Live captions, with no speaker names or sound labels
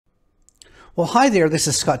Well, hi there, this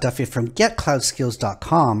is Scott Duffy from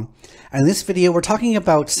GetCloudSkills.com, and in this video we're talking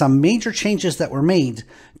about some major changes that were made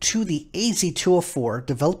to the AZ-204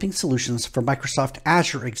 Developing Solutions for Microsoft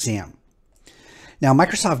Azure exam. Now,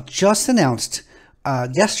 Microsoft just announced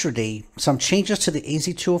yesterday some changes to the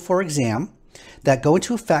AZ-204 exam that go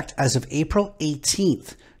into effect as of April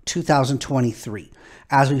 18th, 2023.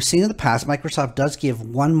 As we've seen in the past, Microsoft does give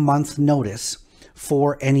 1 month notice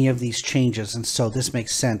for any of these changes, and so this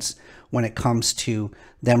makes sense when it comes to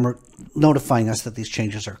them notifying us that these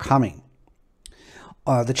changes are coming.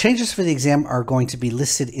 The changes for the exam are going to be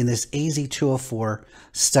listed in this AZ-204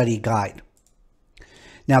 study guide.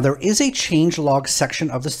 Now, there is a change log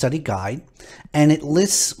section of the study guide, and it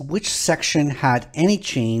lists which section had any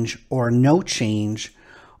change or no change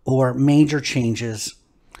or major changes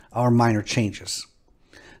or minor changes.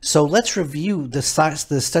 So let's review the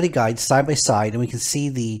study guide side by side, and we can see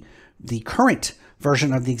the current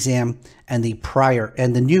version of the exam and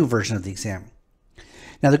the new version of the exam.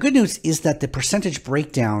 Now, the good news is that the percentage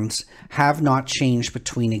breakdowns have not changed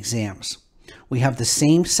between exams. We have the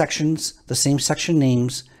same sections, the same section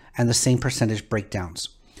names, and the same percentage breakdowns.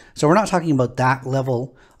 So we're not talking about that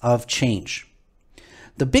level of change.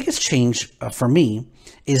 The biggest change for me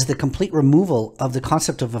is the complete removal of the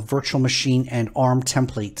concept of a virtual machine and ARM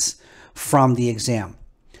templates from the exam.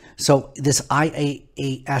 So this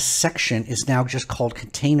IaaS section is now just called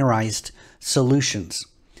Containerized Solutions.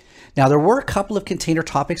 Now, there were a couple of container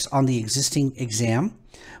topics on the existing exam,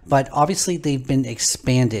 but obviously they've been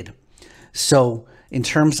expanded. So in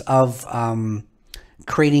terms of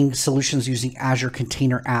creating solutions using Azure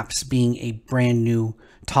Container Apps being a brand new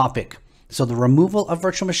topic. So the removal of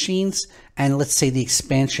virtual machines and let's say the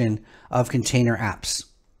expansion of container apps.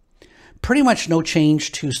 Pretty much no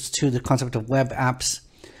change to the concept of web apps.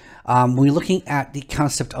 We're looking at the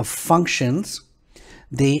concept of functions.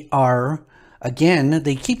 They are, again,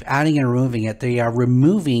 they keep adding and removing it. They are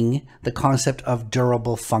removing the concept of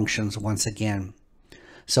durable functions once again.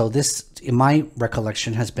 So this, in my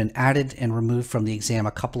recollection, has been added and removed from the exam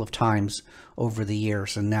a couple of times over the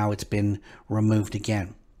years, and now it's been removed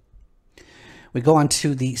again. We go on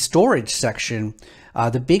to the storage section.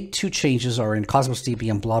 The big two changes are in Cosmos DB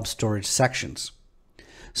and blob storage sections.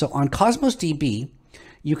 So on Cosmos DB,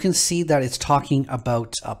 you can see that it's talking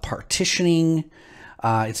about partitioning.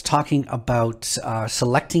 It's talking about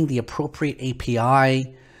selecting the appropriate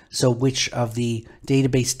API. So which of the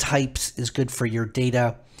database types is good for your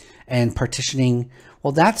data, and partitioning.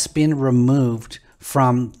 Well, that's been removed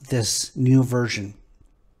from this new version.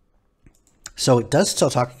 So it does still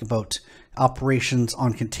talk about operations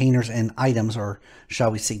on containers and items, or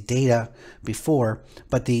shall we say data, before,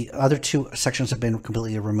 but the other two sections have been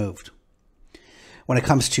completely removed. When it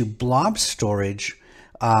comes to blob storage,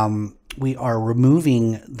 we are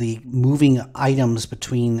removing the moving items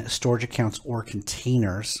between storage accounts or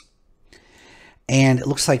containers. And it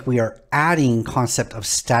looks like we are adding concept of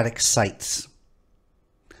static sites.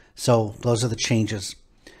 So those are the changes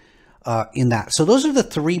in that. So those are the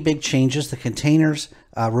three big changes: the containers,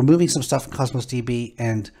 removing some stuff in Cosmos DB,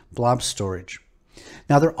 and blob storage.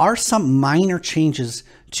 Now, there are some minor changes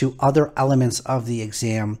to other elements of the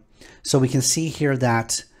exam. So we can see here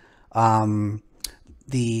that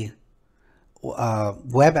the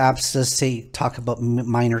web apps does talk about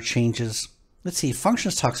minor changes. Let's see,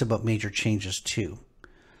 functions talks about major changes too.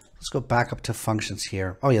 Let's go back up to functions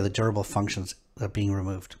here. Oh yeah, the durable functions are being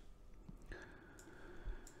removed.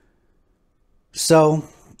 So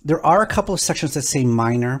there are a couple of sections that say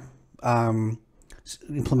minor.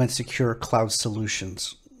 Implement secure cloud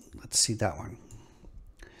solutions. Let's see that one.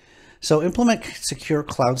 So implement secure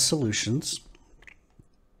cloud solutions.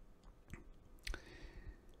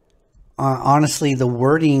 Honestly, the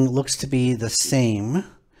wording looks to be the same.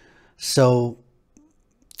 So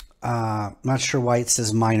not sure why it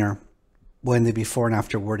says minor when the before and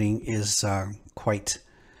after wording is quite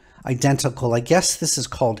identical. I guess this is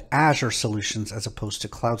called Azure Solutions as opposed to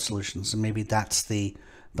Cloud Solutions, and maybe that's the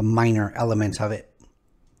minor element of it.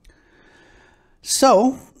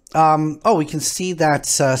 So, we can see that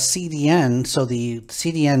CDN, so the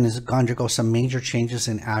CDN is going to go some major changes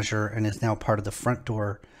in Azure and is now part of the front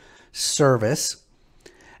door service.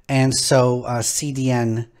 And so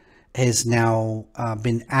CDN has now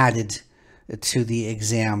been added to the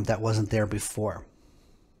exam that wasn't there before.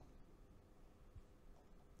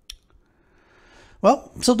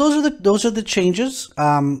 Well, so those are the changes.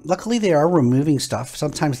 Luckily, they are removing stuff.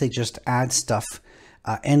 Sometimes they just add stuff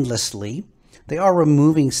endlessly. They are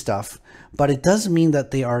removing stuff, but it does mean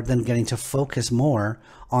that they are then getting to focus more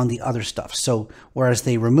on the other stuff. So whereas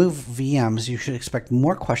they remove VMs, you should expect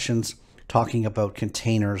more questions talking about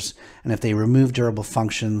containers. And if they remove durable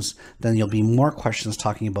functions, then there'll be more questions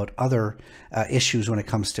talking about other issues when it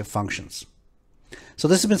comes to functions. So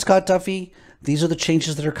this has been Scott Duffy. These are the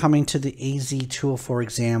changes that are coming to the AZ-204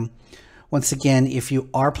 exam. Once again, if you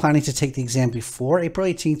are planning to take the exam before April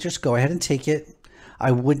 18th, just go ahead and take it.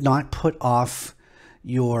 I would not put off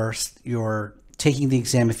your taking the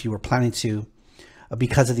exam if you were planning to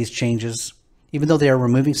because of these changes. Even though they are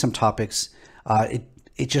removing some topics,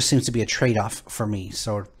 it just seems to be a trade-off for me.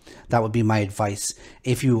 So that would be my advice.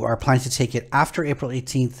 If you are planning to take it after April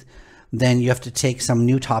 18th, then you have to take some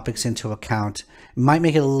new topics into account. It might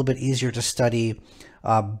make it a little bit easier to study,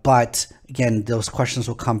 but again, those questions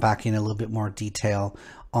will come back in a little bit more detail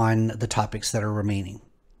on the topics that are remaining.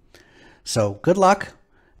 So good luck,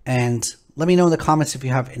 and let me know in the comments if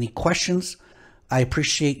you have any questions. I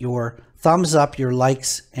appreciate your thumbs up, your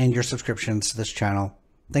likes, and your subscriptions to this channel.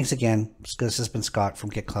 Thanks again. This has been Scott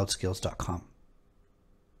from GetCloudSkills.com.